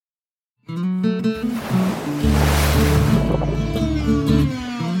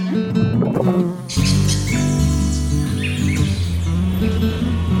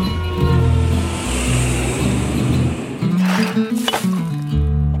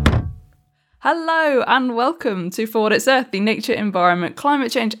Hello and welcome to For What It's Earth, the nature, environment,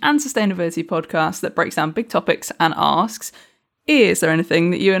 climate change and sustainability podcast that breaks down big topics and asks, is there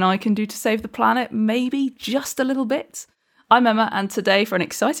anything that you and I can do to save the planet? Maybe just a little bit? I'm Emma, and today for an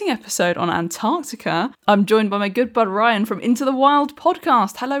exciting episode on Antarctica, I'm joined by my good bud Ryan from Into the Wild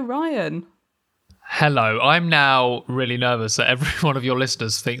podcast. Hello, Ryan. Hello. I'm now really nervous that every one of your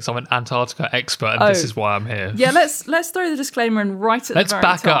listeners thinks I'm an Antarctica expert, and this is why I'm here. Yeah, let's throw the disclaimer in right at the very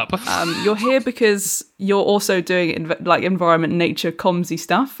top. Let's back up. You're here because you're also doing environment, nature, comsy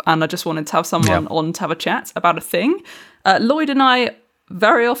stuff, and I just wanted to have someone on to have a chat about a thing. Lloyd and I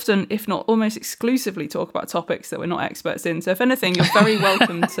very often, if not almost exclusively, talk about topics that we're not experts in. So if anything, you're very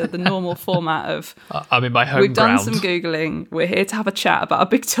welcome to the normal format of... I'm in my home We've done ground. some Googling. We're here to have a chat about a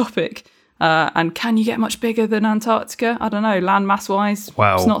big topic. And can you get much bigger than Antarctica? I don't know, land mass-wise, it's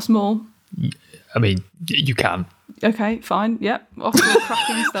not small. I mean, you can. Okay, fine, yep. Off to a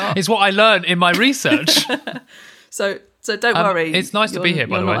cracking start. It's what I learned in my research. So don't worry. It's nice to be here,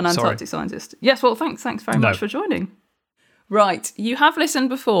 by the way. You're not an Antarctic scientist. Yes, well, thanks very much for joining. Right, you have listened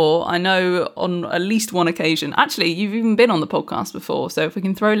before, I know, on at least one occasion. Actually, you've even been on the podcast before, so if we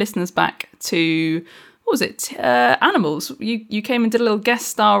can throw listeners back to... What was it? Animals. You came and did a little guest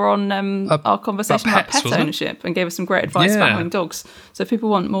star on our conversation about pet ownership and gave us some great advice about having dogs. So if people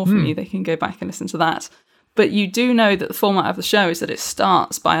want more from you, they can go back and listen to that. But you do know that the format of the show is that it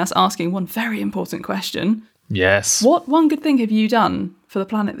starts by us asking one very important question. Yes. What one good thing have you done for the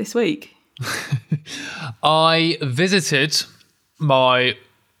planet this week? I visited my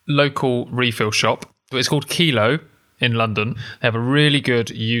local refill shop. It's called Kilo in London. They have a really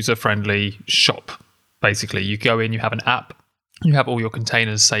good user-friendly shop. Basically, you go in, you have an app, you have all your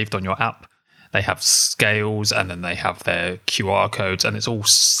containers saved on your app. They have scales and then they have their QR codes and it's all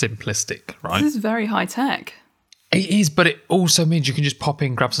simplistic, right? This is very high tech. It is, but it also means you can just pop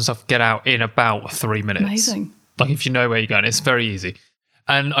in, grab some stuff, get out in about 3 minutes. Amazing. Like if you know where you're going, it's very easy.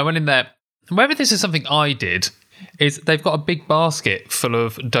 And I went in there, and whether this is something I did, is they've got a big basket full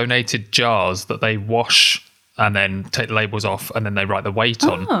of donated jars that they wash and then take the labels off and then they write the weight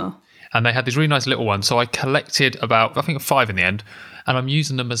on. And they had these really nice little ones. So I collected about, I think 5 in the end. And I'm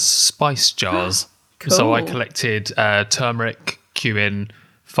using them as spice jars. Cool. So I collected turmeric, cumin,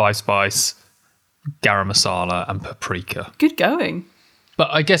 5-spice, garam masala and paprika. Good going.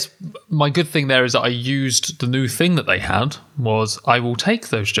 But I guess my good thing there is that I used the new thing that they had was I will take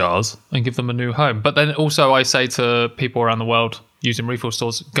those jars and give them a new home. But then also I say to people around the world using refill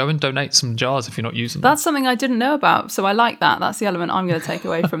stores, go and donate some jars if you're not using them. That's something I didn't know about, so I like that. That's the element I'm going to take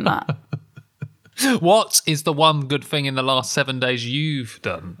away from that. What is the one good thing in the last 7 days you've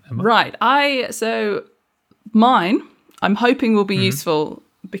done, Emma? Right. So mine, I'm hoping will be useful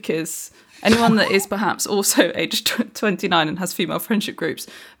because anyone that is perhaps also aged 29 and has female friendship groups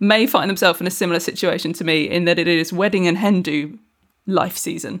may find themselves in a similar situation to me in that it is wedding and hen do life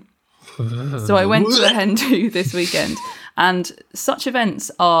season. So I went to a hen do this weekend, and such events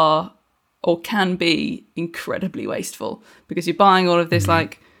are or can be incredibly wasteful because you're buying all of this, I'm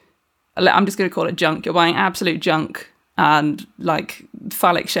just going to call it junk. You're buying absolute junk and like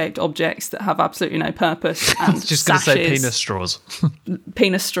phallic shaped objects that have absolutely no purpose. And just going to say penis straws.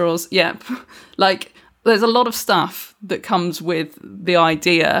 Penis straws, yep. Like there's a lot of stuff that comes with the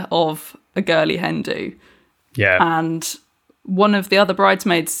idea of a girly hen do. Yeah. And one of the other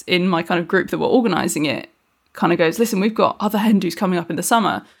bridesmaids in my kind of group that were organising it kind of goes, listen, we've got other hen dos coming up in the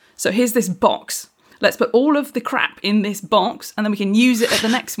summer. So here's this box. Let's put all of the crap in this box and then we can use it at the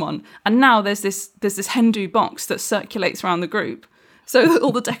next one. And now there's this hen do box that circulates around the group. So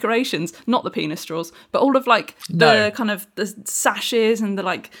all the decorations, not the penis straws, but all of the kind of the sashes and the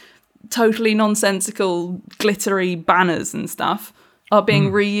like totally nonsensical glittery banners and stuff are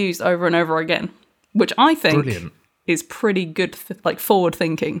being reused over and over again, which I think is pretty good, forward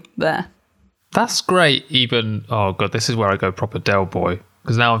thinking there. That's great. Even, oh God, this is where I go proper Del boy.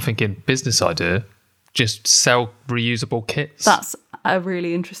 Because now I'm thinking business idea, just sell reusable kits. That's a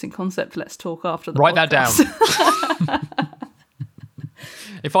really interesting concept. Let's talk after the Write podcast. That down.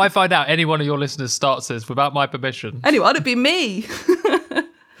 If I find out any one of your listeners starts this without my permission. Anyone, it'd be me.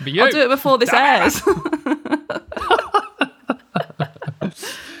 Be you. I'll do it before this airs.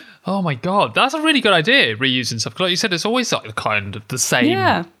 Oh my God, that's a really good idea, reusing stuff. Like you said, it's always like kind of the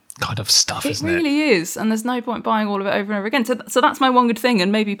same kind of stuff, isn't it? It really is, and there's no point buying all of it over and over again. So that's my one good thing,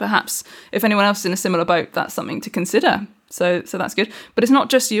 and maybe perhaps if anyone else is in a similar boat, that's something to consider. So that's good. But it's not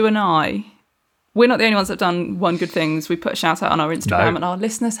just you and I. We're not the only ones that have done one good things. We put a shout out on our Instagram and our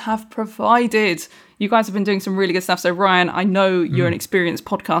listeners have provided. You guys have been doing some really good stuff. So Ryan, I know you're an experienced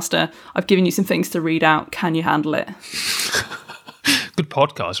podcaster. I've given you some things to read out. Can you handle it? Good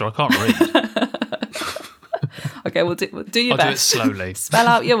podcaster. I can't read. Okay, we'll do your I'll best. do it slowly. Spell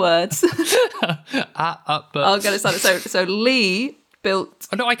out your words. But... I'll get it started. So Lee built...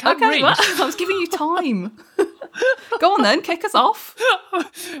 Oh, no, I can't read. Well, I was giving you time. Go on then, kick us off.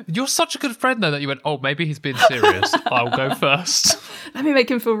 You're such a good friend, though, that you went, oh, maybe he's being serious. I'll go first. Let me make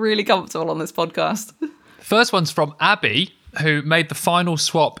him feel really comfortable on this podcast. First one's from Abby, who made the final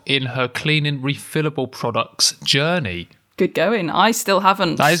swap in her cleaning refillable products journey. Good going. I still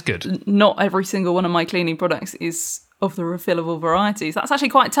haven't. That is good. Not every single one of my cleaning products is of the refillable varieties. That's actually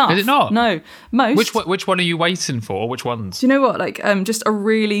quite tough. Is it not? No. Most. Which one are you waiting for? Which ones? Do you know what? Like, just a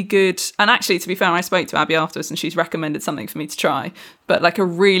really good... And actually, to be fair, I spoke to Abby afterwards and she's recommended something for me to try. But like a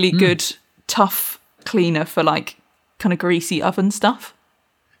really good, tough cleaner for like kind of greasy oven stuff.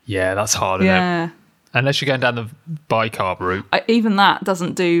 Yeah, that's hard, isn't it? Unless you're going down the bicarb route. Even that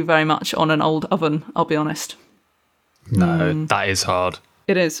doesn't do very much on an old oven, I'll be honest. No, that is hard.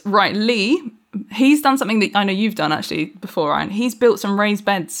 It is. Right, Lee, he's done something that I know you've done actually before, Ryan. He's built some raised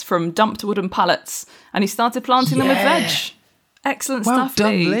beds from dumped wooden pallets and he started planting them with veg. Excellent well stuff,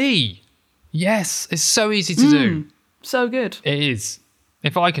 done, Lee. Yes, it's so easy to do. So good. It is.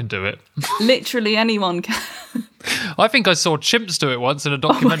 If I can do it. Literally anyone can. I think I saw chimps do it once in a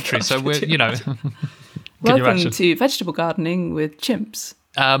documentary, gosh, so we're, you know... Welcome to Vegetable Gardening with Chimps.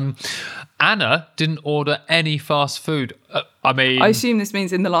 Anna didn't order any fast food. I assume this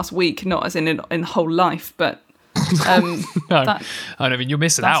means in the last week, not as in whole life, but no, I mean, you're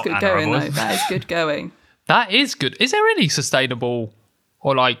missing out, good Anna. Going, though. That is good going. That is good. Is there any sustainable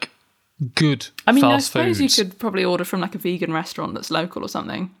or like good I fast suppose foods? you could probably order from like a vegan restaurant that's local or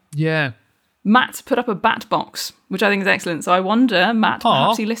something. Yeah. Matt put up a bat box, which I think is excellent. So I wonder, Matt,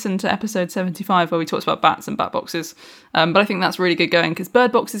 perhaps he listened to episode 75 where we talked about bats and bat boxes. But I think that's really good going because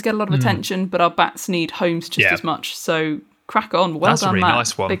bird boxes get a lot of attention, but our bats need homes just as much. So crack on. Well that's done, a really Matt.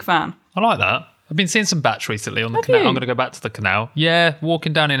 nice one. Big fan. I like that. I've been seeing some bats recently on the canal. I'm going to go back to the canal. Yeah,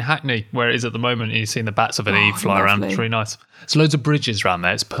 walking down in Hackney, where it is at the moment, and you're seeing the bats of an eve fly around. It's really nice. There's loads of bridges around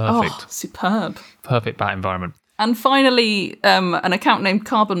there. It's perfect. Oh, superb. Perfect bat environment. And finally, an account named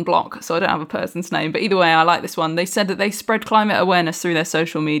Carbon Block, so I don't have a person's name, but either way, I like this one. They said that they spread climate awareness through their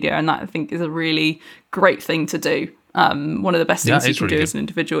social media, and that I think is a really great thing to do. One of the best things you can do as an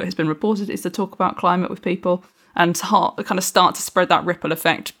individual, it has been reported, is to talk about climate with people and kind of start to spread that ripple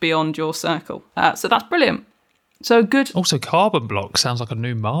effect beyond your circle. So that's brilliant. So good. Also, Carbon Block sounds like a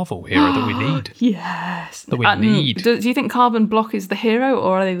new Marvel hero that we need. Yes. That we need. Do you think Carbon Block is the hero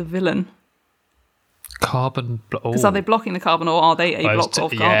or are they the villain? Carbon Block. Because are they blocking the carbon or are they a block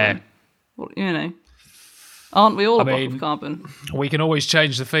of carbon? Yeah. Well, you know. Aren't we all a block of carbon? We can always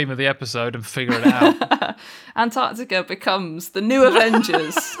change the theme of the episode and figure it out. Antarctica becomes the new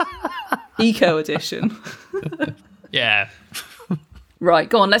Avengers Eco Edition. Yeah. Right,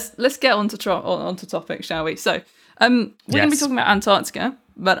 go on. Let's get onto topic, shall we? So, we're going to be talking about Antarctica,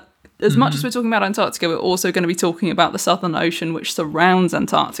 but as much as we're talking about Antarctica, we're also going to be talking about the Southern Ocean, which surrounds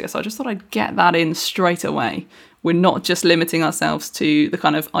Antarctica. So I just thought I'd get that in straight away. We're not just limiting ourselves to the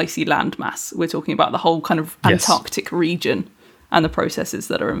kind of icy landmass. We're talking about the whole kind of Antarctic region and the processes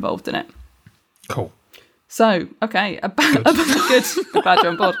that are involved in it. Cool. So, okay, good badger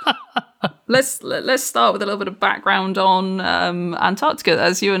on board. Let's start with a little bit of background on Antarctica.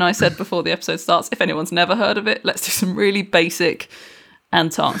 As you and I said before the episode starts, if anyone's never heard of it, let's do some really basic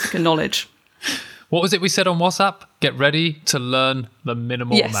Antarctica knowledge. What was it we said on WhatsApp? Get ready to learn the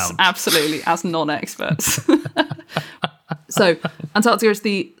minimal amount. Yes, absolutely, as non-experts. So, Antarctica is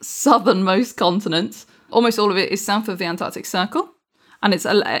the southernmost continent. Almost all of it is south of the Antarctic Circle. And it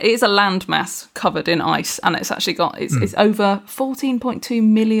is a landmass covered in ice. And it's actually it's over 14.2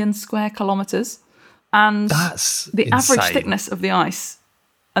 million square kilometres. And that's the insane. Average thickness of the ice,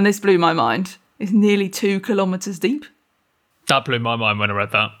 and this blew my mind, is nearly 2 kilometres deep. That blew my mind when I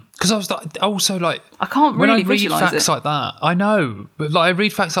read that. Because I was also like... I can't really visualise it. When I read facts like that, I know. But like, I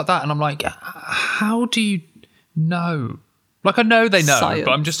read facts like that and I'm like, how do you know? Like, I know they know, Science.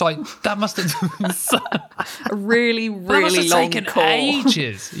 but I'm just like, that must have... a really, really long taken call.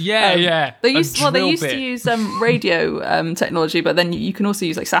 Ages. Yeah. They used to use radio technology, but then you can also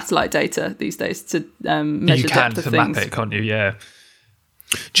use like satellite data these days to measure depth of things. Map it, can't you? Yeah.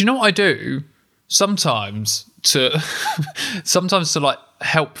 Do you know what I do? Sometimes to like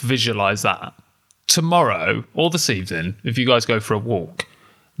help visualize that. Tomorrow or this evening, if you guys go for a walk,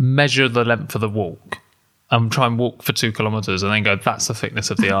 measure the length of the walk and try and walk for 2 kilometres and then go, that's the thickness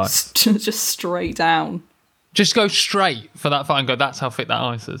of the ice. Just straight down. Just go straight for that far and go, that's how thick that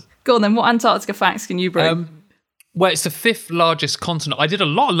ice is. Go on then, what Antarctica facts can you bring? Well, it's the 5th largest continent. I did a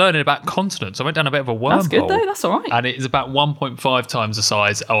lot of learning about continents. I went down a bit of a wormhole. That's good, though. That's all right. And it is about 1.5 times the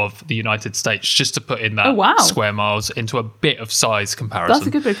size of the United States, just to put in that square miles into a bit of size comparison. That's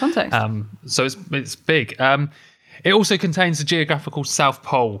a good bit of context. So it's big. It also contains the geographical South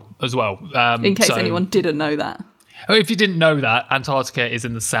Pole as well. In case anyone didn't know that. If you didn't know that, Antarctica is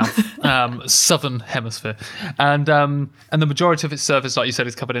in the south, southern hemisphere. And the majority of its surface, like you said,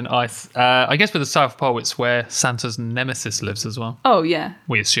 is covered in ice. I guess with the South Pole, it's where Santa's nemesis lives as well. Oh, yeah.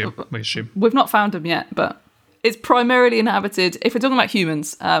 We assume. We've not found him yet, but it's primarily inhabited, if we're talking about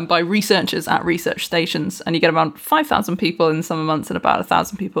humans, by researchers at research stations. And you get around 5,000 people in the summer months and about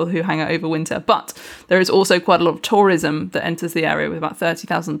 1,000 people who hang out over winter. But there is also quite a lot of tourism that enters the area, with about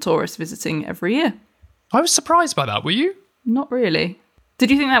 30,000 tourists visiting every year. I was surprised by that. Were you? Not really.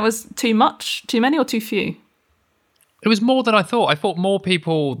 Did you think that was too much, too many, or too few? It was more than I thought. I thought more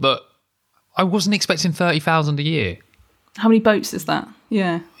people that... I wasn't expecting 30,000 a year. How many boats is that?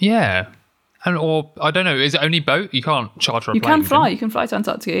 Yeah. Yeah. Or, I don't know, is it only boat? You can't charter a plane. You can fly to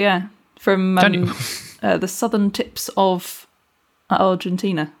Antarctica, yeah. From the southern tips of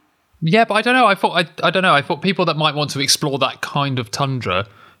Argentina. Yeah, but I don't know. I thought people that might want to explore that kind of tundra,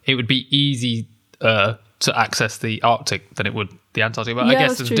 it would be easy to access the Arctic than it would the Antarctic. But I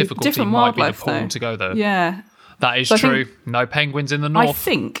guess the difficulty might be the pull to go there. Yeah. That is true. No penguins in the north. I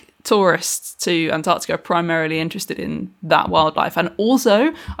think tourists to Antarctica are primarily interested in that wildlife. And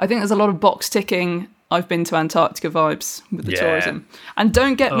also, I think there's a lot of box ticking, I've been to Antarctica vibes with the tourism. And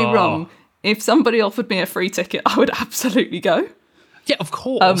don't get me wrong, if somebody offered me a free ticket, I would absolutely go. Yeah, of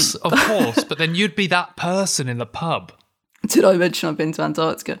course. But then you'd be that person in the pub. Did I mention I've been to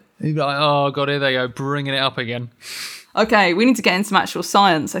Antarctica? You'd be like, oh, God, here they go, bringing it up again. Okay, we need to get into some actual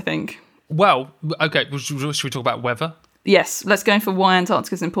science, I think. Well, okay, should we talk about weather? Yes, let's go for why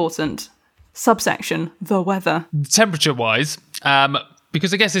Antarctica is important. Subsection, the weather. Temperature-wise,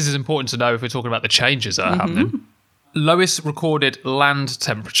 because I guess this is important to know if we're talking about the changes that are happening. Lowest recorded land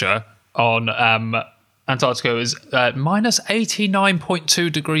temperature on Antarctica is minus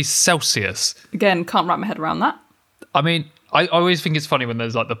 89.2 degrees Celsius. Again, can't wrap my head around that. I mean, I always think it's funny when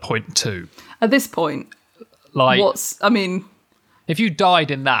there's like the 0.2. At this point, if you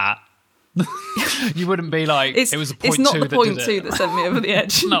died in that, you wouldn't be like, it was a 0.2. It's not the that 0.2 that sent me over the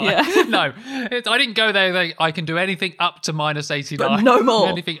edge. No, yeah. No. I didn't go there. Like, I can do anything up to minus 89. But no more.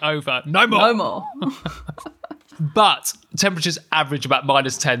 Anything over. No more. No more. But temperatures average about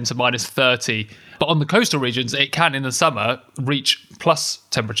minus 10 to minus 30. But on the coastal regions, it can, in the summer, reach plus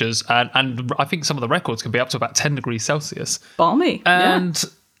temperatures. And I think some of the records can be up to about 10 degrees Celsius. Balmy. And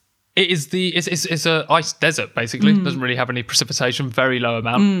it is it's a ice desert, basically. It doesn't really have any precipitation, very low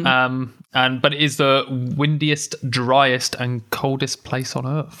amount. But it is the windiest, driest and coldest place on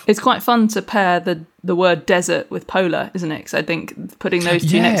Earth. It's quite fun to pair the word desert with polar, isn't it? Because I think putting those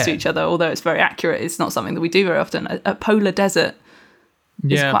two next to each other, although it's very accurate, it's not something that we do very often. A polar desert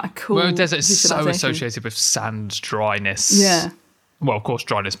is quite a cool desert is so associated with sand dryness. Yeah. Well, of course,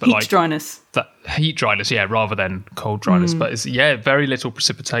 dryness, but heat dryness. That heat dryness, rather than cold dryness. But it's very little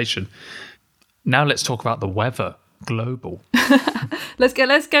precipitation. Now let's talk about the weather, global.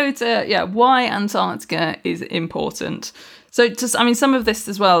 Let's go to why Antarctica is important. So, some of this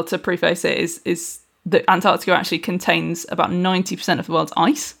as well to preface it is that Antarctica actually contains about 90% of the world's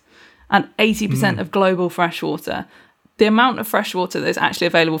ice and 80% of global freshwater. The amount of freshwater that is actually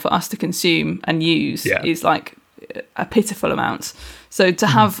available for us to consume and use is like a pitiful amount. So to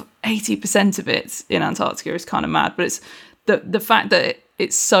have 80% of it in Antarctica is kind of mad. But it's the fact that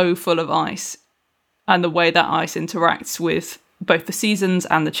it's so full of ice and the way that ice interacts with both the seasons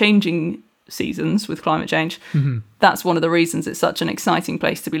and the changing seasons with climate change. That's one of the reasons it's such an exciting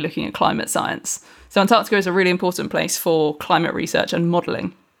place to be looking at climate science. So Antarctica is a really important place for climate research and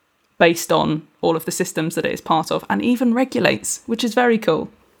modelling based on all of the systems that it is part of and even regulates, which is very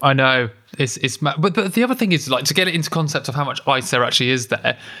cool. I know it's but the other thing is, like, to get it into concept of how much ice there actually is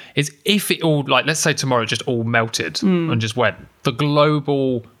there, is if it all, like, let's say tomorrow just all melted and just went, the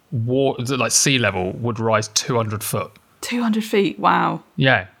global water, like sea level, would rise 200 foot. 200 feet, wow.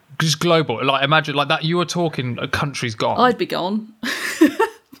 Yeah, just global. Like, imagine like that. You were talking a country's gone. I'd be gone.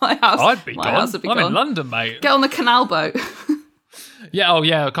 My house would be I'm gone. in London, mate. Get on the canal boat. Yeah,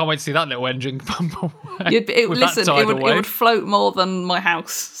 I can't wait to see that little engine pump away. It would float more than my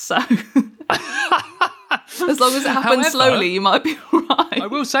house, so as long as it happens slowly, you might be all right. I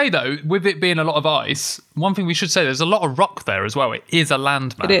will say, though, with it being a lot of ice, one thing we should say, there's a lot of rock there as well. It is a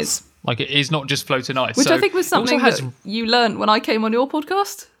landmass. It is. Like, it is not just floating ice. Which I think was something that you learned when I came on your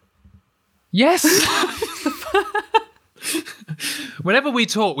podcast. Yes. Whenever we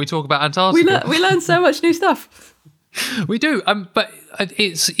talk about Antarctica. We learn so much new stuff. We do, but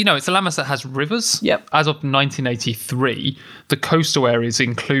it's it's a landmass that has rivers. Yep. As of 1983, the coastal areas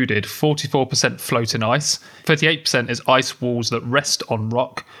included 44% floating ice, 38% is ice walls that rest on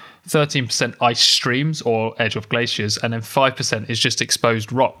rock, 13% ice streams or edge of glaciers, and then 5% is just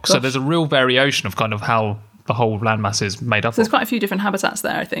exposed rock. Gosh. So there's a real variation of kind of how the whole landmass is made up. So there's quite a few different habitats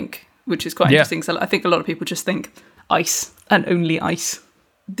there, I think, which is quite interesting. So I think a lot of people just think ice and only ice.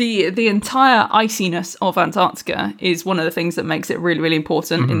 The entire iciness of Antarctica is one of the things that makes it really, really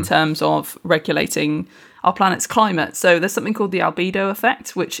important in terms of regulating our planet's climate. So there's something called the albedo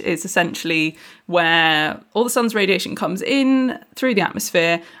effect, which is essentially where all the sun's radiation comes in through the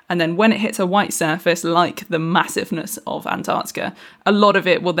atmosphere, and then when it hits a white surface, like the massiveness of Antarctica, a lot of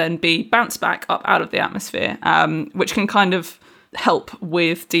it will then be bounced back up out of the atmosphere, which can kind of help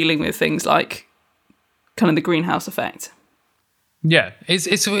with dealing with things like kind of the greenhouse effect. Yeah,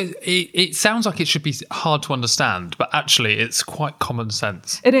 it sounds like it should be hard to understand, but actually it's quite common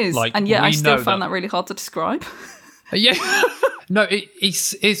sense. It is, and yet I still found that really hard to describe. Yeah, no,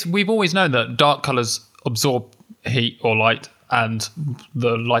 it's we've always known that dark colours absorb heat or light, and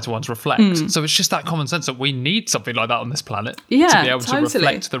the lighter ones reflect. So it's just that common sense that we need something like that on this planet to be able to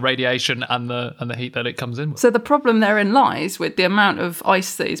reflect the radiation and the heat that it comes in with. So the problem therein lies with the amount of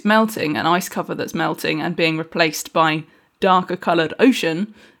ice that is melting and ice cover that's melting and being replaced by darker coloured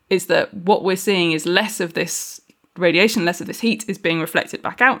ocean, is that what we're seeing is less of this radiation, less of this heat is being reflected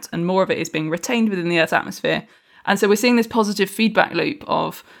back out, and more of it is being retained within the Earth's atmosphere. And so we're seeing this positive feedback loop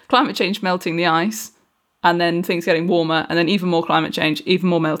of climate change melting the ice, and then things getting warmer, and then even more climate change, even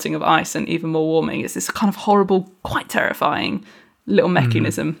more melting of ice, and even more warming. It's this kind of horrible, quite terrifying little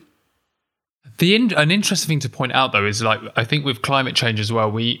mechanism. An interesting thing to point out, though, is like, I think with climate change as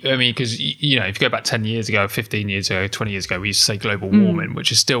well, because, if you go back 10 years ago, 15 years ago, 20 years ago, we used to say global warming,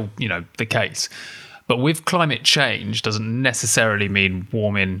 which is still, the case. But with climate change doesn't necessarily mean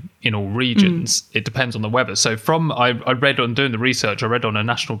warming in all regions. It depends on the weather. So I read on doing the research, I read on a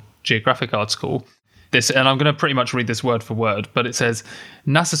National Geographic article, and I'm going to pretty much read this word for word, but it says,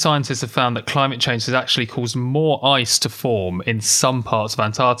 NASA scientists have found that climate change has actually caused more ice to form in some parts of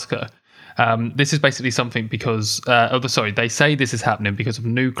Antarctica. This is basically something because, they say this is happening because of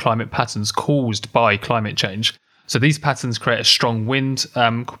new climate patterns caused by climate change. So these patterns create a strong wind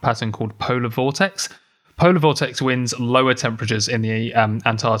pattern called polar vortex. Polar vortex winds lower temperatures in the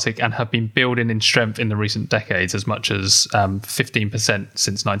Antarctic and have been building in strength in the recent decades, as much as 15%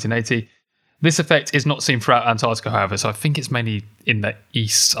 since 1980. This effect is not seen throughout Antarctica, however, so I think it's mainly in the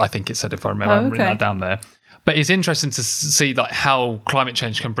east, I think it said, if I remember. I've written that down there. But it's interesting to see like how climate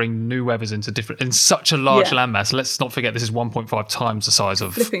change can bring new weathers in such a large landmass. Let's not forget this is 1.5 times the size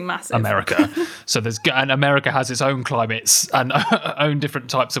of America. So and America has its own climates and own different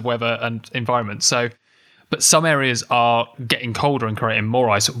types of weather and environments. So, but some areas are getting colder and creating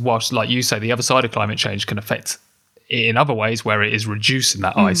more ice, whilst, like you say, the other side of climate change can affect it in other ways where it is reducing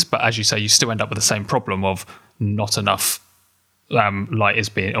that ice. But as you say, you still end up with the same problem of not enough heat is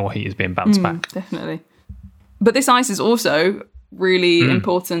being bounced back. Definitely. But this ice is also really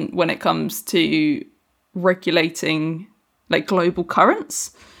important when it comes to regulating like global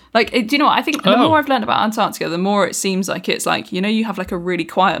currents. Like, do you know what? I think the more I've learned about Antarctica, the more it seems like it's like, you have like a really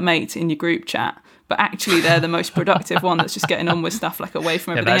quiet mate in your group chat, but actually they're the most productive one that's just getting on with stuff like away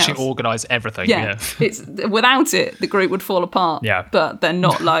from everything else. They actually organise everything. It's without it, the group would fall apart. Yeah. But they're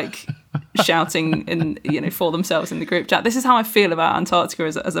not like shouting in for themselves in the group chat. This is how I feel about Antarctica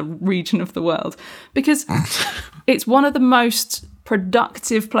as a region of the world, because it's one of the most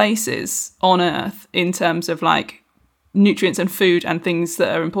productive places on Earth in terms of like nutrients and food and things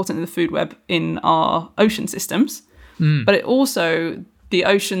that are important in the food web in our ocean systems. But it also, the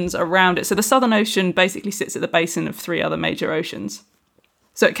oceans around it. So the Southern Ocean basically sits at the basin of 3 other major oceans.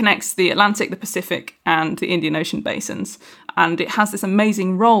 So it connects the Atlantic, the Pacific, and the Indian Ocean basins. And it has this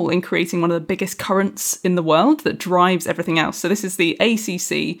amazing role in creating one of the biggest currents in the world that drives everything else. So this is the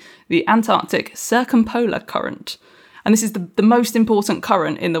ACC, the Antarctic Circumpolar Current. And this is the most important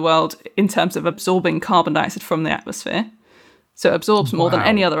current in the world in terms of absorbing carbon dioxide from the atmosphere. So it absorbs more than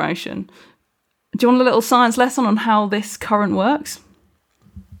any other ocean. Do you want a little science lesson on how this current works?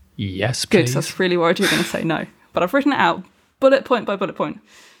 Yes, please. Good, so I was really worried you were going to say no. But I've written it out bullet point by bullet point.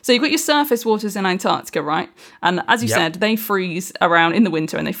 So you've got your surface waters in Antarctica, right? And as you said, they freeze around in the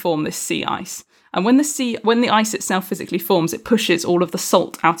winter and they form this sea ice. And when the ice itself physically forms, it pushes all of the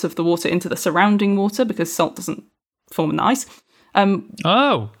salt out of the water into the surrounding water because salt doesn't form in the ice.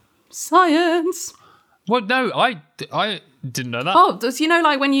 Science! Well, no, I didn't know that. Oh, does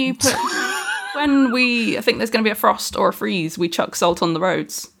like when you put... when I think there's going to be a frost or a freeze, we chuck salt on the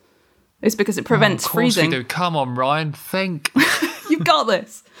roads. It's because it prevents freezing. We do. Come on, Ryan, think. You've got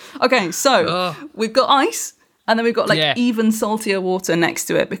this. Okay, so we've got ice, and then we've got even saltier water next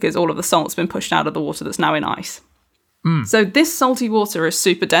to it because all of the salt's been pushed out of the water that's now in ice. So this salty water is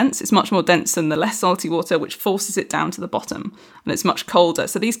super dense. It's much more dense than the less salty water, which forces it down to the bottom, and it's much colder.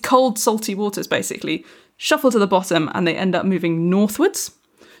 So these cold, salty waters basically shuffle to the bottom, and they end up moving northwards.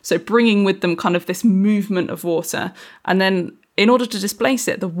 So bringing with them kind of this movement of water, and then in order to displace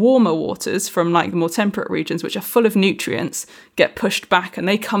it, the warmer waters from like the more temperate regions, which are full of nutrients, get pushed back and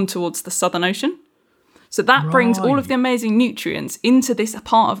they come towards the Southern Ocean. So that brings all of the amazing nutrients into this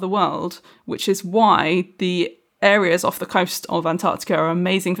part of the world, which is why the areas off the coast of Antarctica are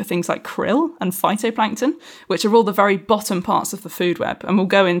amazing for things like krill and phytoplankton, which are all the very bottom parts of the food web, and we'll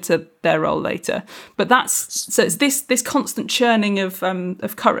go into their role later. But it's this constant churning of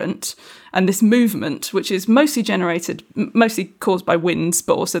current and this movement, which is mostly caused by winds,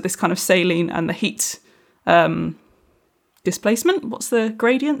 but also this kind of saline and the heat displacement. What's the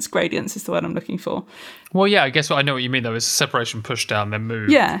gradients? Gradients is the word I'm looking for. Well, yeah, I guess I know what you mean, though. It's separation, push down, then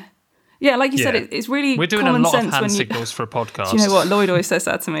move. Yeah, like you said, it's really we're doing common a lot sense of hand when signals for a podcast. Do you know what? Lloyd always says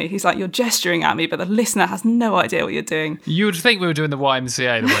that to me. He's like, you're gesturing at me, but the listener has no idea what you're doing. You would think we were doing the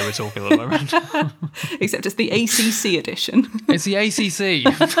YMCA the way we're talking at the moment. Except it's the ACC edition. It's the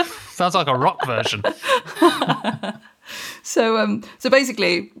ACC. Sounds like a rock version. So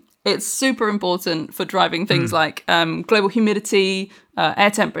basically, it's super important for driving things like global humidity, air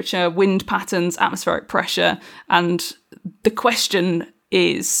temperature, wind patterns, atmospheric pressure. And the question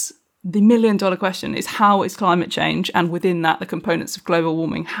is... The million-dollar question is, how is climate change, and within that, the components of global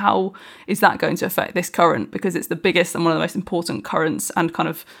warming, how is that going to affect this current? Because it's the biggest and one of the most important currents and kind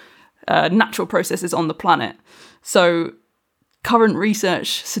of natural processes on the planet. So current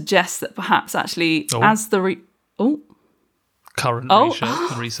research suggests that perhaps actually current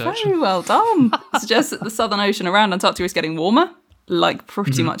research. Very well done. Suggests that the Southern Ocean around Antarctica is getting warmer, like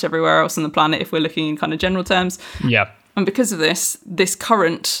pretty much everywhere else on the planet if we're looking in kind of general terms. Yeah. And because of this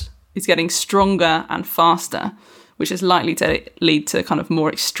current is getting stronger and faster, which is likely to lead to kind of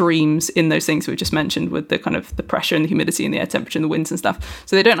more extremes in those things we just mentioned with the kind of the pressure and the humidity and the air temperature and the winds and stuff.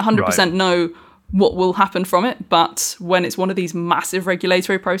 So they don't 100% know what will happen from it, but when it's one of these massive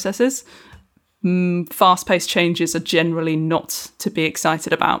regulatory processes, fast-paced changes are generally not to be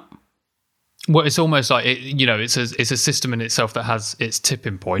excited about. Well, it's almost like it's a system in itself that has its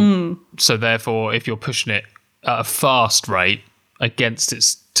tipping point. So therefore, if you're pushing it at a fast rate against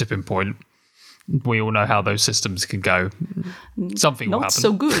its tipping point, we all know how those systems can go. Something will happen. Not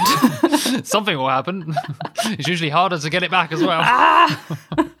so good. Something will happen. It's usually harder to get it back as well.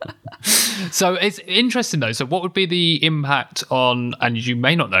 So it's interesting though. So what would be the impact on, and you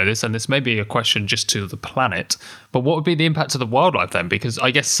may not know this, and this may be a question just to the planet, but what would be the impact to the wildlife then? Because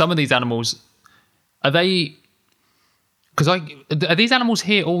I guess some of these animals, are these animals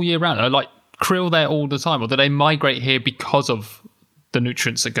here all year round? Are like krill there all the time, or do they migrate here because of the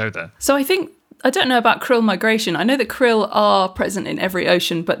nutrients that go there? So I don't know about krill migration. I know that krill are present in every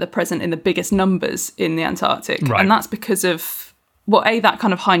ocean, but they're present in the biggest numbers in the Antarctic. Right. And that's because of, that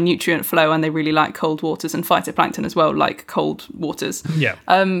kind of high nutrient flow, and they really like cold waters, and phytoplankton as well, like cold waters. Yeah.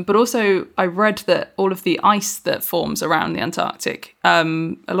 But also I read that all of the ice that forms around the Antarctic, a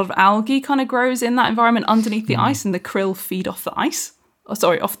lot of algae kind of grows in that environment underneath the ice, and the krill feed off the ice.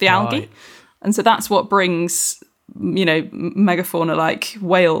 Off the algae. Right. And so that's what brings, megafauna like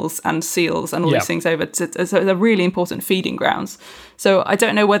whales and seals and all these things over. So they're really important feeding grounds. So I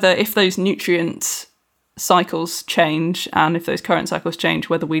don't know whether if those nutrient cycles change and if those current cycles change,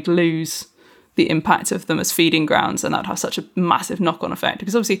 whether we'd lose the impact of them as feeding grounds, and that'd have such a massive knock-on effect.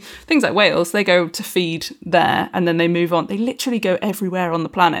 Because obviously things like whales, they go to feed there and then they move on. They literally go everywhere on the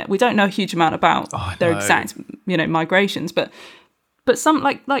planet. We don't know a huge amount about their exact, migrations, but some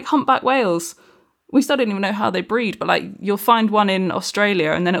like humpback whales, we still don't even know how they breed, but like you'll find one in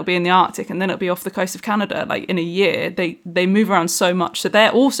Australia and then it'll be in the Arctic and then it'll be off the coast of Canada. Like in a year, they move around so much. So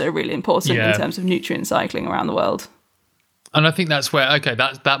they're also really important in terms of nutrient cycling around the world. And I think that's where,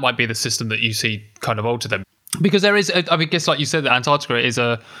 that might be the system that you see kind of alter them. Because there is, I guess like you said, that Antarctica is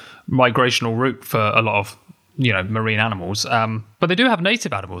a migrational route for a lot of, marine animals. But they do have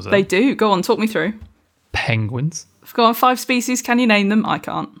native animals there. They do. Go on, talk me through. Penguins. Go on, 5 species. Can you name them? I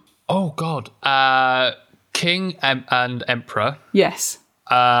can't. Oh, God. King and Emperor. Yes.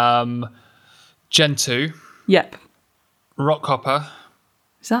 Gentoo. Yep. Rockhopper.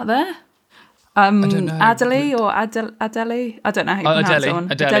 Is that there? I don't know. Adelie or Adelie? I don't know how you pronounce that one.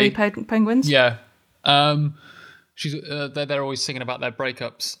 Adelie Penguins? Yeah. She's they're always singing about their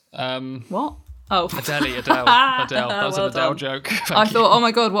breakups. What? Oh, Adele. That was Well an Adele done. joke. I thought, oh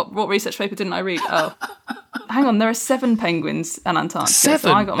my god, what research paper didn't I read? Oh, hang on, there are 7 penguins in Antarctica. 7?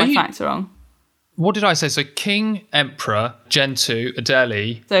 So I got my facts wrong. What did I say? So King, Emperor, Gentoo,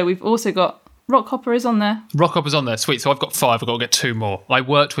 Adele. So we've also got Rockhopper is on there. Rockhopper's on there. Sweet. So I've got 5. I've got to get 2 more. I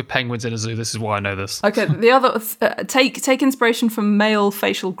worked with penguins in a zoo. This is why I know this. Okay, the other take inspiration from male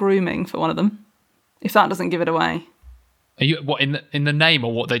facial grooming for one of them. If that doesn't give it away. Are you what in the name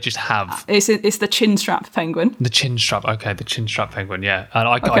or what they just have? It's the chin strap penguin. The chin strap. Okay, the chin strap penguin. Yeah, and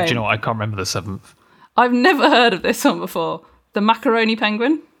I do you know what? I can't remember the 7th. I've never heard of this one before. The macaroni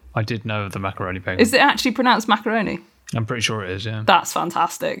penguin. I did know of the macaroni penguin. Is it actually pronounced macaroni? I'm pretty sure it is. Yeah. That's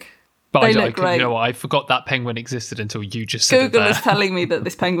fantastic. But They look great. You know what? I forgot that penguin existed until you just said Google it is there. telling me that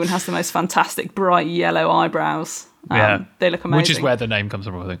this penguin has the most fantastic bright yellow eyebrows. Yeah. They look amazing. Which is where the name comes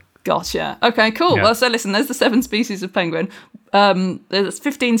from, I think. Gotcha. Okay, cool. Yeah. Well, so listen, there's the 7 species of penguin. There's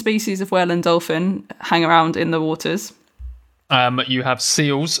 15 species of whale and dolphin hang around in the waters. You have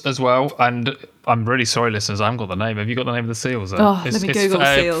seals as well, and I'm really sorry, listeners, I haven't got the name. Have you got the name of the seals? Oh, let me Google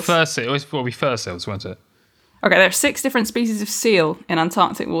seals. Fur seal. It will be fur seals, won't it? Okay, there are 6 different species of seal in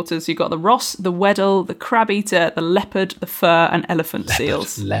Antarctic waters. You've got the Ross, the Weddell, the crab-eater, the leopard, the fur, and elephant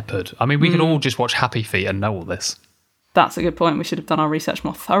seals. Leopard. I mean, we can all just watch Happy Feet and know all this. That's a good point. We should have done our research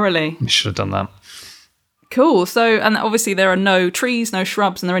more thoroughly. We should have done that. Cool. So, and obviously there are no trees, no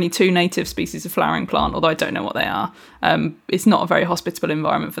shrubs, and there are only 2 native species of flowering plant, although I don't know what they are. It's not a very hospitable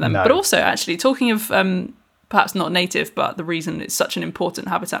environment for them. No. But also, actually, talking of perhaps not native, but the reason it's such an important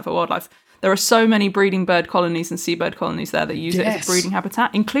habitat for wildlife, there are so many breeding bird colonies and seabird colonies there that use it as a breeding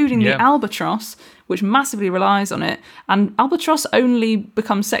habitat, including the albatross, which massively relies on it. And albatross only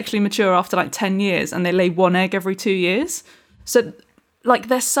become sexually mature after like 10 years, and they lay 1 egg every 2 years. So, like,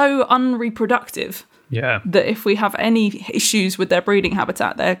 they're so unreproductive. Yeah. That if we have any issues with their breeding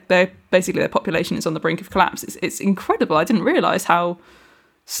habitat, they're basically their population is on the brink of collapse. It's incredible. I didn't realise how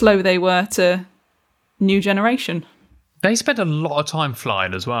slow they were to new generation. They spend a lot of time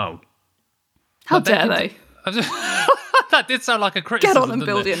flying as well. How dare they? That did sound like a criticism. Get on and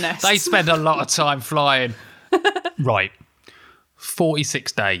didn't build it? your nest. They spend a lot of time flying. Right.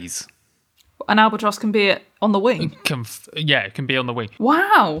 46 days. An albatross can be on the wing. It can be on the wing.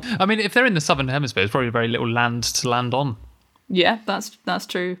 Wow. I mean, if they're in the southern hemisphere, there's probably very little land to land on. Yeah, that's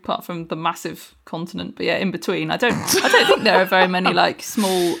true. Apart from the massive continent, but yeah, in between, I don't think there are very many like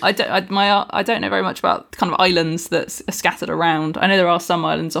small. I don't know very much about kind of islands that are scattered around. I know there are some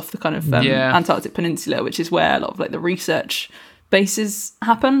islands off the kind of Antarctic Peninsula, which is where a lot of like the research bases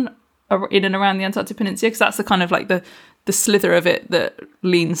happen in and around the Antarctic Peninsula, because that's the kind of like the slither of it that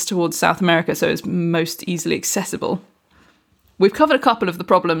leans towards South America, so it's most easily accessible. We've covered a couple of the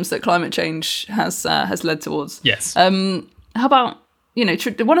problems that climate change has led towards. Yes. How about,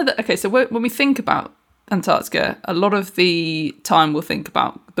 so when we think about Antarctica, a lot of the time we'll think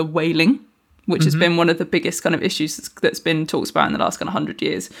about the whaling, which has been one of the biggest kind of issues that's been talked about in the last kind of 100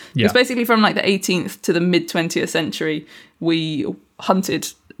 years. Yeah. It's basically from like the 18th to the mid 20th century, we hunted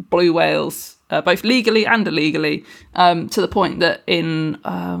blue whales, both legally and illegally, to the point that in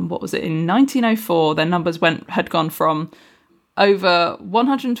 1904, their numbers had gone from over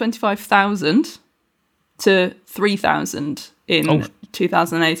 125,000 to 3,000 in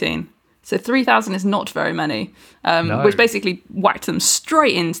 2018. So 3,000 is not very many, which basically whacked them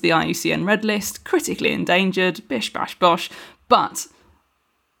straight into the IUCN Red List, critically endangered, bish, bash, bosh. But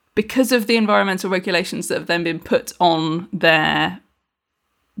because of the environmental regulations that have then been put on the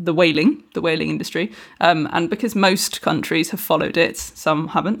whaling industry, and because most countries have followed it, some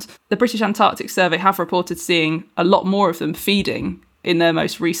haven't, the British Antarctic Survey have reported seeing a lot more of them feeding in their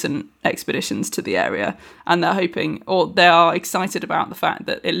most recent expeditions to the area, and they're hoping, or they are excited about the fact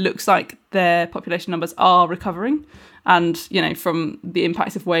that it looks like their population numbers are recovering. And, from the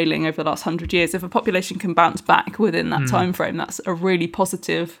impact of whaling over the last 100 years, if a population can bounce back within that time frame, that's a really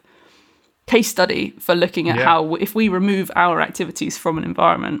positive case study for looking at how, if we remove our activities from an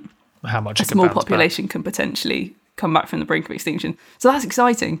environment, how much a small population can potentially come back from the brink of extinction. So that's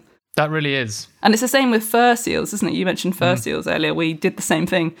exciting. That really is. And it's the same with fur seals, isn't it? You mentioned fur seals earlier. We did the same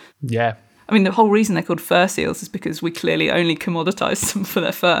thing. Yeah. I mean, the whole reason they're called fur seals is because we clearly only commoditise them for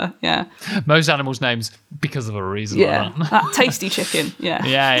their fur. Yeah. Most animals' names because of a reason. Yeah. Like That tasty chicken. Yeah.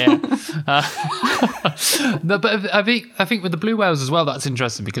 Yeah. No, but I think with the blue whales as well, that's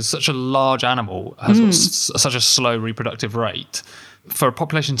interesting because such a large animal has got such a slow reproductive rate. For a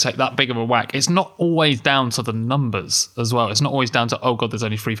population to take that big of a whack, it's not always down to the numbers as well. It's not always down to, oh God, there's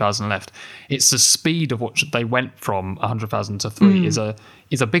only 3,000 left. It's the speed of which they went from 100,000 to 3 is a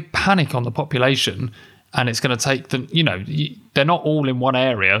big panic on the population. And it's going to take them, they're not all in one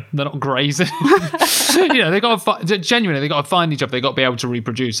area. They're not grazing. They've got to find each other. They've got to be able to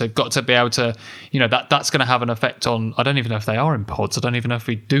reproduce. They've got to be able to, that's going to have an effect on, I don't even know if they are in pods. I don't even know if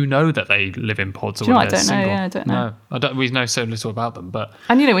we do know that they live in pods. Or I don't know. Yeah, I don't know. No, we know so little about them. But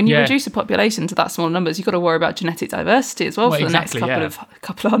and when you reduce a population to that small numbers, you've got to worry about genetic diversity as well for the next couple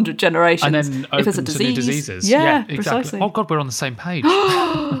of hundred generations. And then if there's a open to disease. new diseases. Yeah, exactly. Precisely. Oh God, we're on the same page.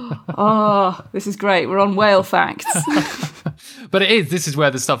 Oh, this is great. We're on whale facts. But this is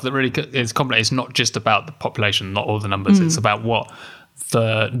where the stuff that really is complicated. It's not just about the population, not all the numbers. It's about what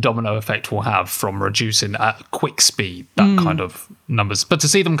the domino effect will have from reducing at quick speed that kind of numbers. But to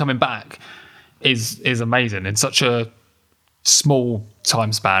see them coming back is amazing in such a small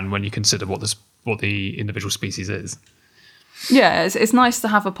time span when you consider what the individual species is. Yeah, it's nice to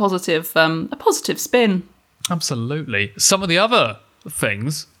have a positive spin. Absolutely. Some of the other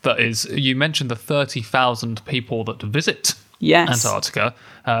things that is, you mentioned the 30,000 people that visit Antarctica.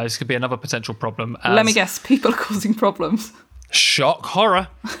 This could be another potential problem. Let me guess, people are causing problems. Shock, horror.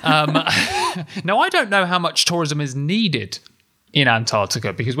 Now, I don't know how much tourism is needed in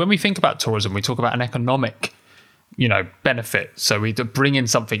Antarctica, because when we think about tourism, we talk about an economic benefit. So we bring in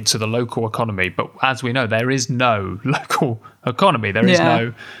something to the local economy. But as we know, there is no local economy. There is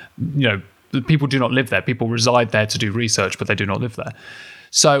no, people do not live there. People reside there to do research, but they do not live there.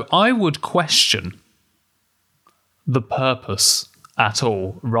 So I would question the purpose at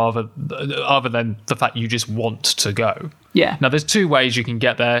all, other than the fact you just want to go. Yeah. Now, there's two ways you can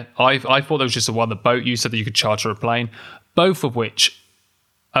get there. I thought there was just the one, the boat. You said that you could charter a plane, both of which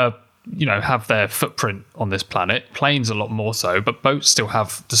have their footprint on this planet. Planes a lot more so, but boats still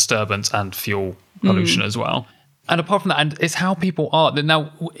have disturbance and fuel pollution as well. And apart from that, and it's how people are.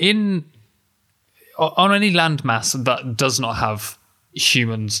 Now, on any landmass that does not have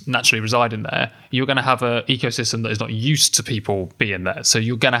humans naturally residing there, you're going to have an ecosystem that is not used to people being there. So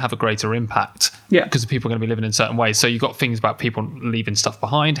you're going to have a greater impact because people are going to be living in certain ways. So you've got things about people leaving stuff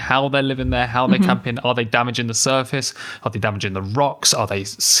behind, how they're living there, how they're camping. Are they damaging the surface? Are they damaging the rocks? Are they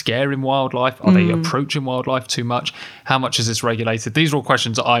scaring wildlife? Are they approaching wildlife too much? How much is this regulated? These are all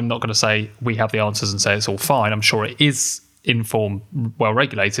questions that I'm not going to say we have the answers and say it's all fine. I'm sure it is informed, well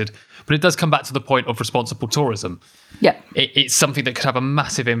regulated, but it does come back to the point of responsible tourism. Yeah, it's something that could have a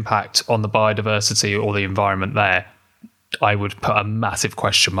massive impact on the biodiversity or the environment there. I would put a massive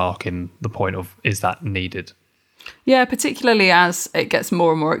question mark in the point of, is that needed? Yeah, particularly as it gets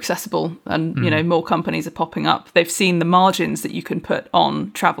more and more accessible and, more companies are popping up. They've seen the margins that you can put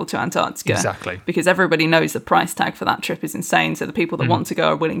on travel to Antarctica. Exactly. Because everybody knows the price tag for that trip is insane. So the people that want to go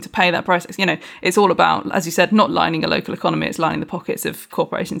are willing to pay that price. It's all about, as you said, not lining a local economy. It's lining the pockets of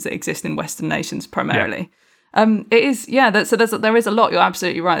corporations that exist in Western nations primarily. Yeah. It is, so there is a lot, you're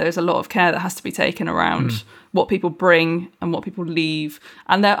absolutely right, there's a lot of care that has to be taken around what people bring and what people leave.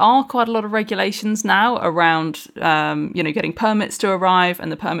 And there are quite a lot of regulations now around, getting permits to arrive,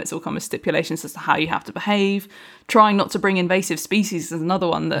 and the permits all come with stipulations as to how you have to behave. Trying not to bring invasive species is another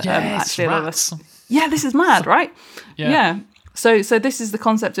one that actually a lot of us... Yeah, this is mad, right? Yeah. So this is the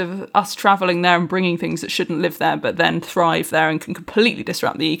concept of us travelling there and bringing things that shouldn't live there, but then thrive there and can completely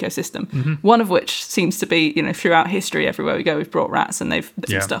disrupt the ecosystem. One of which seems to be, throughout history, everywhere we go, we've brought rats and they've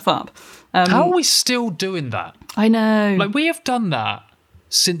put stuff up. How are we still doing that? I know. Like, we have done that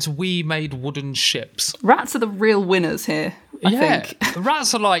since we made wooden ships. Rats are the real winners here, I think.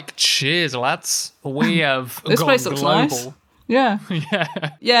 Rats are like, cheers, lads. We have this gone place looks global. Nice.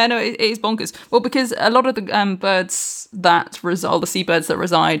 Yeah, no, it is bonkers. Well, because a lot of the birds that the seabirds that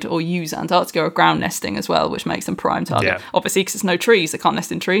reside or use Antarctica are ground nesting as well, which makes them prime target. Obviously, because there's no trees, they can't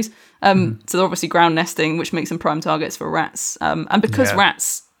nest in trees. So they're obviously ground nesting, which makes them prime targets for rats. And because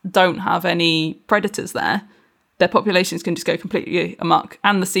rats don't have any predators there, their populations can just go completely amok.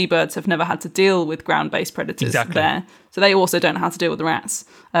 And the seabirds have never had to deal with ground-based predators there. So they also don't know how to deal with the rats.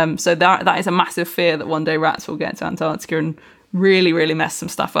 So that is a massive fear that one day rats will get to Antarctica and really, really mess some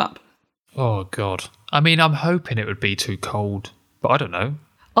stuff up. Oh, God. I mean, I'm hoping it would be too cold, but I don't know.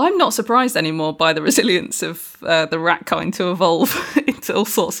 I'm not surprised anymore by the resilience of the rat kind to evolve into all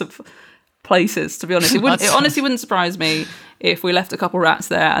sorts of places, to be honest. It honestly wouldn't surprise me if we left a couple rats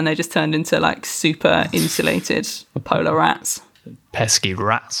there and they just turned into like super insulated polar rats. Pesky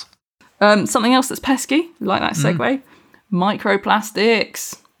rats. Something else that's pesky, like that segue,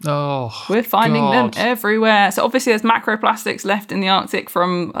 microplastics. Oh, we're finding them everywhere. So obviously there's macroplastics left in the Arctic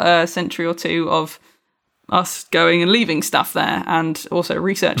from a century or two of us going and leaving stuff there, and also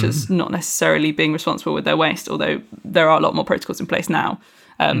researchers not necessarily being responsible with their waste, although there are a lot more protocols in place now.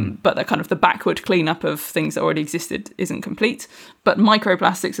 but the backward cleanup of things that already existed isn't complete. But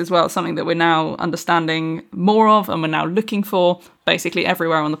microplastics as well, something that we're now understanding more of and we're now looking for. Basically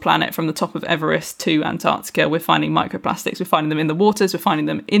everywhere on the planet, from the top of Everest to Antarctica, we're finding microplastics. We're finding them in the waters, we're finding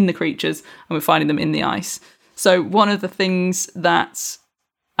them in the creatures, and we're finding them in the ice. So one of the things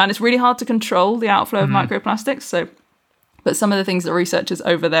and it's really hard to control the outflow of microplastics. But some of the things that researchers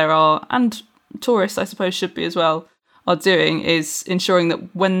over there are, and tourists I suppose should be as well, are doing is ensuring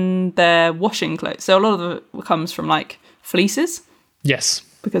that when they're washing clothes, so a lot of it comes from like fleeces. Yes.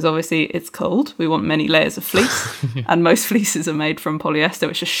 Because obviously it's cold. We want many layers of fleece. And most fleeces are made from polyester,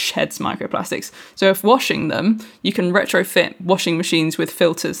 which just sheds microplastics. So if washing them, you can retrofit washing machines with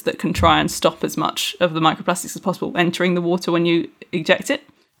filters that can try and stop as much of the microplastics as possible entering the water when you eject it.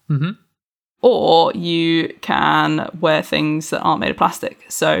 Mm-hmm. Or you can wear things that aren't made of plastic.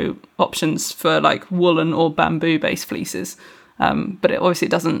 So options for like woolen or bamboo-based fleeces. But it obviously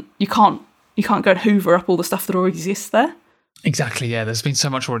doesn't... You can't go and hoover up all the stuff that already exists there. Exactly, yeah. There's been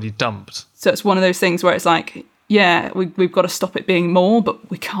so much already dumped. So it's one of those things where it's like, yeah, we've got to stop it being more, but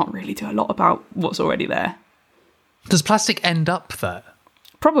we can't really do a lot about what's already there. Does plastic end up there?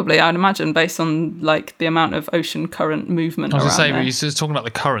 Probably, I'd imagine, based on like the amount of ocean current movement around there. I was going to say, when you're just talking about the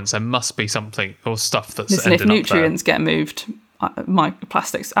currents, there must be something or stuff that's Listen, ended up there. if nutrients get moved,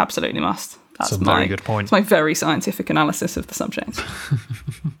 microplastics absolutely must. That's a very good point. It's my very scientific analysis of the subject.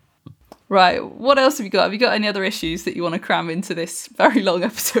 Right, what else have you got? Have you got any other issues that you want to cram into this very long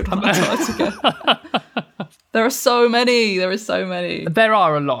episode on Antarctica? There are so many. There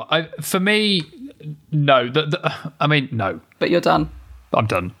are a lot. For me, no. No. But you're done. I'm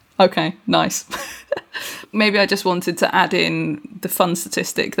done. Okay, nice. Maybe I just wanted to add in the fun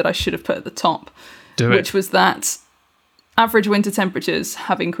statistic that I should have put at the top. Which was that average winter temperatures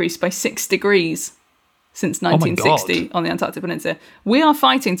have increased by 6 degrees since 1960 on the Antarctic Peninsula. We are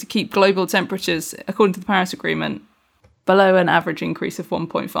fighting to keep global temperatures, according to the Paris Agreement, below an average increase of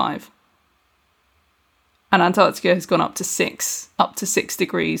 1.5. And Antarctica has gone up to 6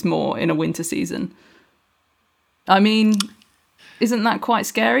 degrees more in a winter season. I mean, isn't that quite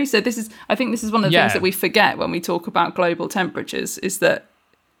scary? So I think this is one of the things that we forget when we talk about global temperatures, is that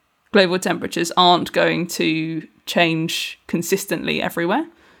global temperatures aren't going to change consistently everywhere.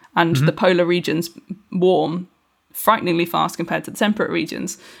 And the polar regions warm frighteningly fast compared to the temperate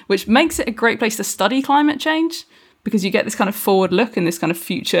regions, which makes it a great place to study climate change, because you get this kind of forward look and this kind of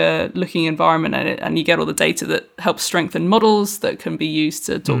future looking environment in it, and you get all the data that helps strengthen models that can be used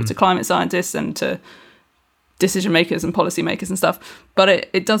to talk to climate scientists and to decision makers and policy makers and stuff. But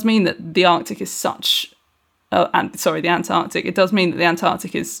it does mean that the Arctic is the Antarctic. It does mean that the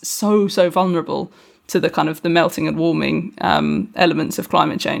Antarctic is so vulnerable to the kind of the melting and warming elements of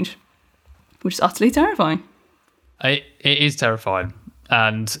climate change, which is utterly terrifying. It is terrifying,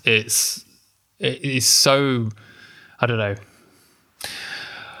 and it is so, I don't know.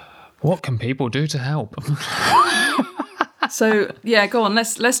 What can people do to help? So yeah, go on.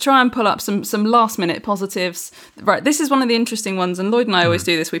 Let's try and pull up some last minute positives. Right, this is one of the interesting ones, and Lloyd and I always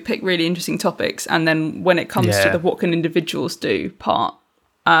do this. We pick really interesting topics, and then when it comes to the what can individuals do part,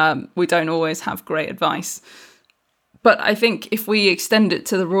 we don't always have great advice. But I think if we extend it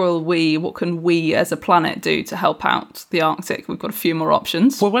to the royal we, what can we as a planet do to help out the Arctic? We've got a few more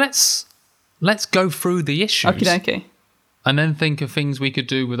options. Well, let's go through the issues. Okie dokie. And then think of things we could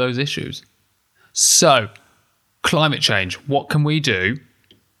do with those issues. So, climate change. What can we do?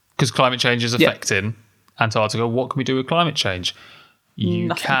 Because climate change is affecting Antarctica. What can we do with climate change?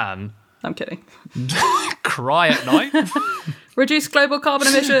 Nothing. I'm kidding. Cry at night. Reduce global carbon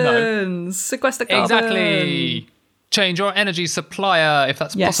emissions. Sequester carbon. Exactly. Change your energy supplier if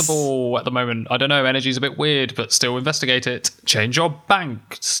that's possible at the moment. I don't know. Energy's a bit weird, but still investigate it. Change your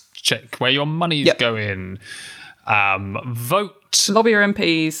banks. Check where your money's going. Vote. Lobby your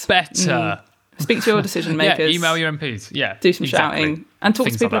MPs. Better. Speak to your decision makers. Email your MPs. Yeah. Do some shouting. And talk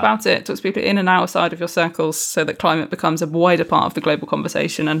to people about it. Talk to people in and outside of your circles so that climate becomes a wider part of the global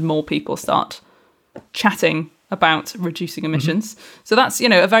conversation and more people start chatting about reducing emissions. So that's,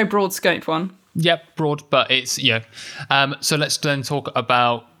 a very broad scope one. Yep, broad, but it's, so let's then talk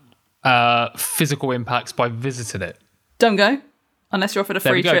about physical impacts by visiting it. Don't go. Unless you're offered a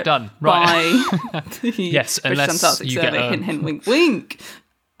free trip done. Right. by the Yes, unless British Antarctic you Survey. get Hint, hint, wink, wink.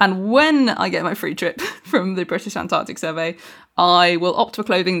 And when I get my free trip from the British Antarctic Survey, I will opt for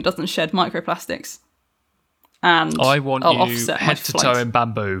clothing that doesn't shed microplastics. And I want I'll you offset head to toe in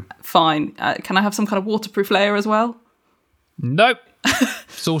bamboo. Fine. Can I have some kind of waterproof layer as well? Nope.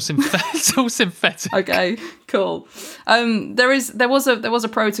 It's all synthetic. Okay, cool. There was a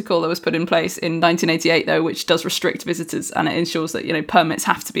protocol that was put in place in 1988 though, which does restrict visitors, and it ensures that permits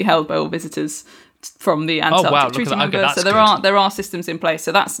have to be held by all visitors from the Antarctic Treaty Members. So there are systems in place.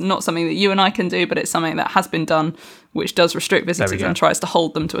 So that's not something that you and I can do, but it's something that has been done, which does restrict visitors and tries to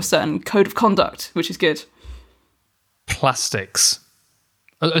hold them to a certain code of conduct, which is good. Plastics.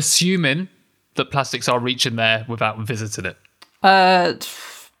 Assuming that plastics are reaching there without visiting it.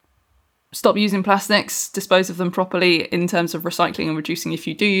 Stop using plastics, dispose of them properly in terms of recycling and reducing if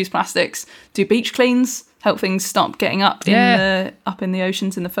you do use plastics. Do beach cleans, help things stop getting up in the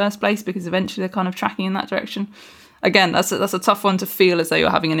oceans in the first place, because eventually they're kind of tracking in that direction. Again, that's a tough one to feel as though you're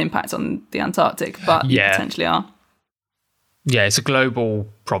having an impact on the Antarctic, but you potentially are. Yeah, it's a global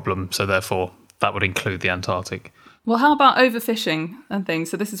problem, so therefore that would include the Antarctic. Well, how about overfishing and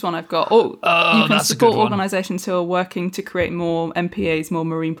things? So this is one I've got. You can support organisations who are working to create more MPAs, more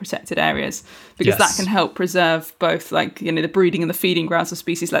marine protected areas, because that can help preserve both the breeding and the feeding grounds of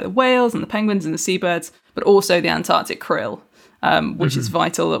species like the whales and the penguins and the seabirds, but also the Antarctic krill, which is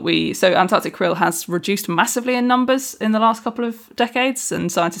vital that So Antarctic krill has reduced massively in numbers in the last couple of decades,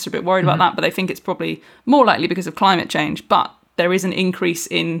 and scientists are a bit worried about that, but they think it's probably more likely because of climate change. But there is an increase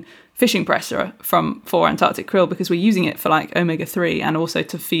in fishing pressure for Antarctic krill because we're using it for omega-3 and also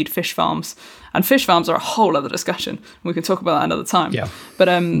to feed fish farms. And fish farms are a whole other discussion. We can talk about that another time. Yeah. But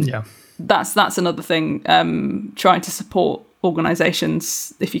that's another thing, trying to support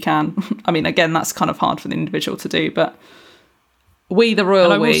organisations if you can. I mean, again, that's kind of hard for the individual to do, but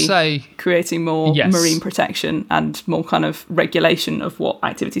creating more marine protection and more kind of regulation of what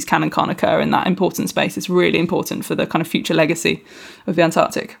activities can and can't occur in that important space is really important for the kind of future legacy of the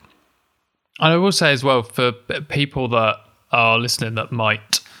Antarctic. And I will say as well, for people that are listening that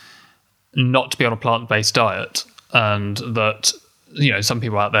might not be on a plant-based diet, and that, some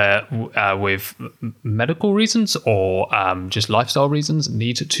people out there with medical reasons or just lifestyle reasons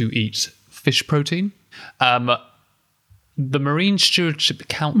need to eat fish protein. The Marine Stewardship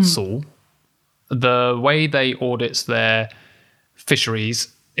Council, the way they audit their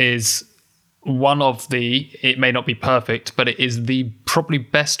fisheries is one of it may not be perfect, but it is the probably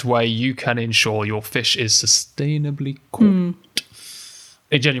best way you can ensure your fish is sustainably caught.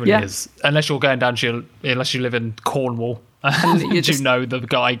 It genuinely is. Unless you're going down unless you live in Cornwall and you know the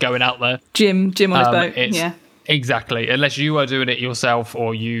guy going out there. Jim on his boat. Exactly. Unless you are doing it yourself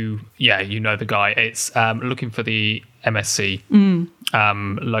or you know the guy. It's looking for the MSC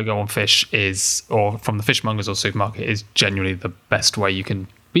logo on fish or from the fishmongers or supermarket is genuinely the best way you can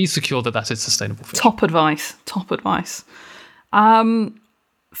be secure that is sustainable fish. Top advice.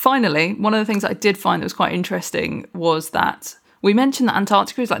 Finally, one of the things I did find that was quite interesting was that we mentioned that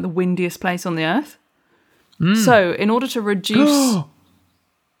Antarctica is the windiest place on the Earth. So in order to reduce...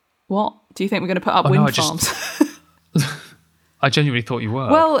 What? Do you think we're going to put up wind farms? I genuinely thought you were.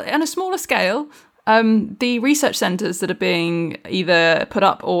 Well, on a smaller scale, the research centres that are being either put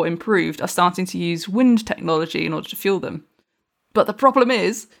up or improved are starting to use wind technology in order to fuel them. But the problem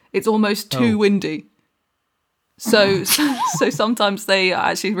is, it's almost too windy. So sometimes they are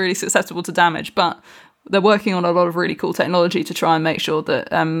actually really susceptible to damage. But they're working on a lot of really cool technology to try and make sure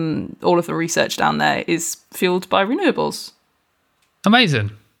that all of the research down there is fueled by renewables.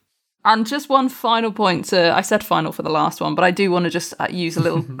 Amazing. And just one final point. I said final for the last one, but I do want to just use a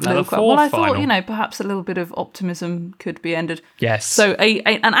little quote. Well, I thought, perhaps a little bit of optimism could be ended. Yes. So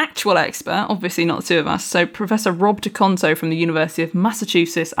an actual expert, obviously not the two of us, so Professor Rob DeConto from the University of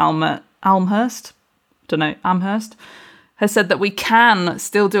Massachusetts, Amherst, has said that we can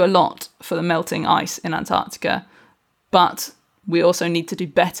still do a lot for the melting ice in Antarctica, but we also need to do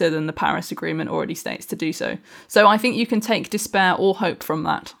better than the Paris Agreement already states to do so. So I think you can take despair or hope from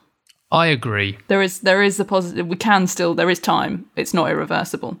that. I agree. There is the positive. We can still. There is time. It's not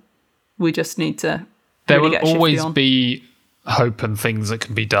irreversible. We just need to. There will always be hope and things that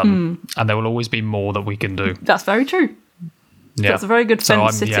can be done, and there will always be more that we can do. That's very true. Yeah. That's a very good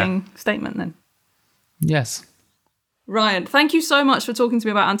fence-sitting statement then. Yes. Ryan, thank you so much for talking to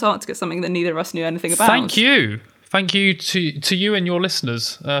me about Antarctica, something that neither of us knew anything about. Thank you. Thank you to you and your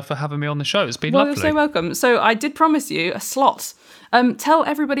listeners for having me on the show. It's been lovely. You're so welcome. So I did promise you a slot. Tell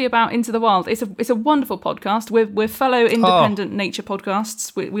everybody about Into the Wild. It's a wonderful podcast. We're fellow independent nature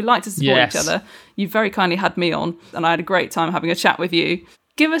podcasts. We like to support each other. You very kindly had me on, and I had a great time having a chat with you.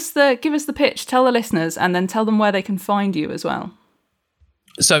 Give us the pitch. Tell the listeners, and then tell them where they can find you as well.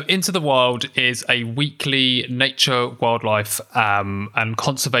 So Into the Wild is a weekly nature, wildlife and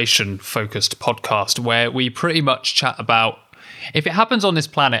conservation focused podcast where we pretty much chat about if it happens on this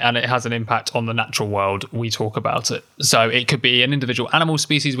planet and it has an impact on the natural world, we talk about it. So it could be an individual animal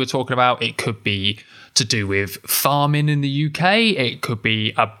species we're talking about. It could be to do with farming in the UK. It could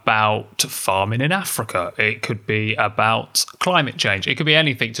be about farming in Africa. It could be about climate change. It could be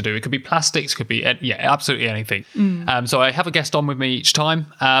anything to do. It could be plastics. It could be, absolutely anything. So I have a guest on with me each time.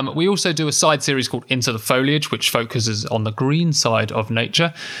 We also do a side series called Into the Foliage, which focuses on the green side of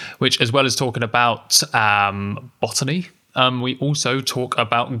nature, which, as well as talking about botany, we also talk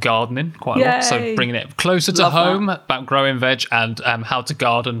about gardening quite a lot. So bringing it closer to home, about growing veg and how to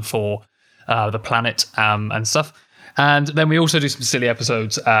garden for the planet and stuff. And then we also do some silly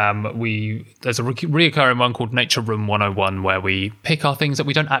episodes. There's a reoccurring one called Nature Room 101, where we pick our things that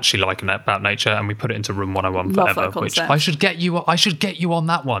we don't actually like about nature and we put it into Room 101 forever. Which I should get you on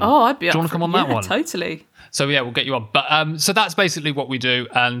that one. Oh, I'd be up. Do you want to come on that one? Totally. So yeah, we'll get you on. But so that's basically what we do,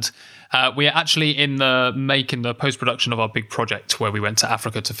 and we're actually in the post-production of our big project where we went to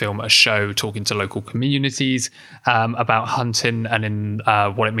Africa to film a show talking to local communities about hunting and in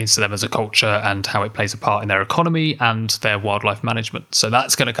what it means to them as a culture and how it plays a part in their economy and their wildlife management. So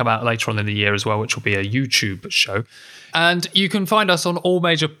that's going to come out later on in the year as well, which will be a YouTube show. And you can find us on all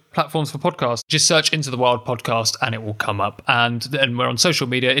major platforms for podcasts. Just search Into the Wild Podcast and it will come up. And then we're on social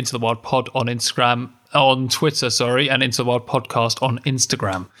media, Into the Wild Pod on Instagram, on Twitter, and Into the Wild Podcast on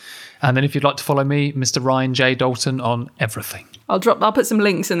Instagram. And then if you'd like to follow me, Mr. Ryan J. Dalton on everything. I'll put some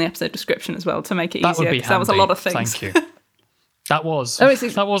links in the episode description as well to make it easier. That would be handy. That was a lot of things. Thank you. That was a lot of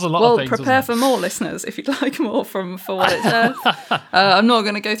things. Well, prepare for more, listeners, if you'd like more from For What It's Earth. I'm not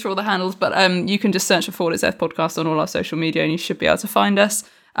going to go through all the handles, but you can just search for For What It's Earth podcast on all our social media and you should be able to find us.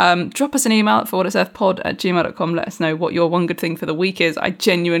 Drop us an email at forwhatitsearthpod@gmail.com. Let us know what your one good thing for the week is. I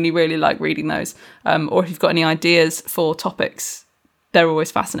genuinely really like reading those. Or if you've got any ideas for topics, they're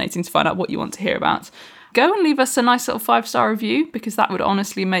always fascinating to find out what you want to hear about. Go and leave us a nice little 5-star review, because that would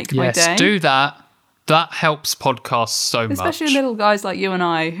honestly make my day. Yes, do that. That helps podcasts so much. Especially little guys like you and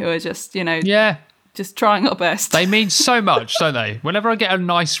I who are just, just trying our best. They mean so much, don't they? Whenever I get a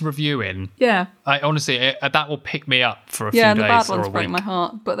nice review in, I honestly, that will pick me up for a few days or a week. Yeah, the bad ones break my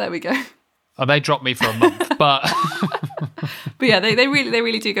heart, but there we go. Oh, they dropped me for a month, but... But yeah, they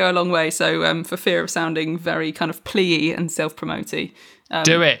really do go a long way. So for fear of sounding very kind of plea and self-promoty...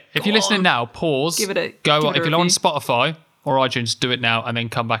 do it. If you're listening now, pause. Give it a Go give on. it a If you're on review. Spotify or iTunes, do it now and then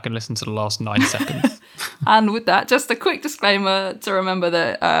come back and listen to the last 9 seconds. And with that, just a quick disclaimer to remember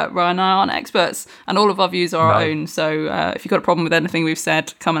that Ryan and I aren't experts and all of our views are our own. So if you've got a problem with anything we've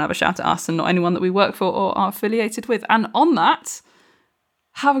said, come and have a shout at us and not anyone that we work for or are affiliated with. And on that,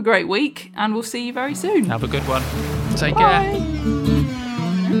 have a great week and we'll see you very soon. Have a good one. Take Bye. care.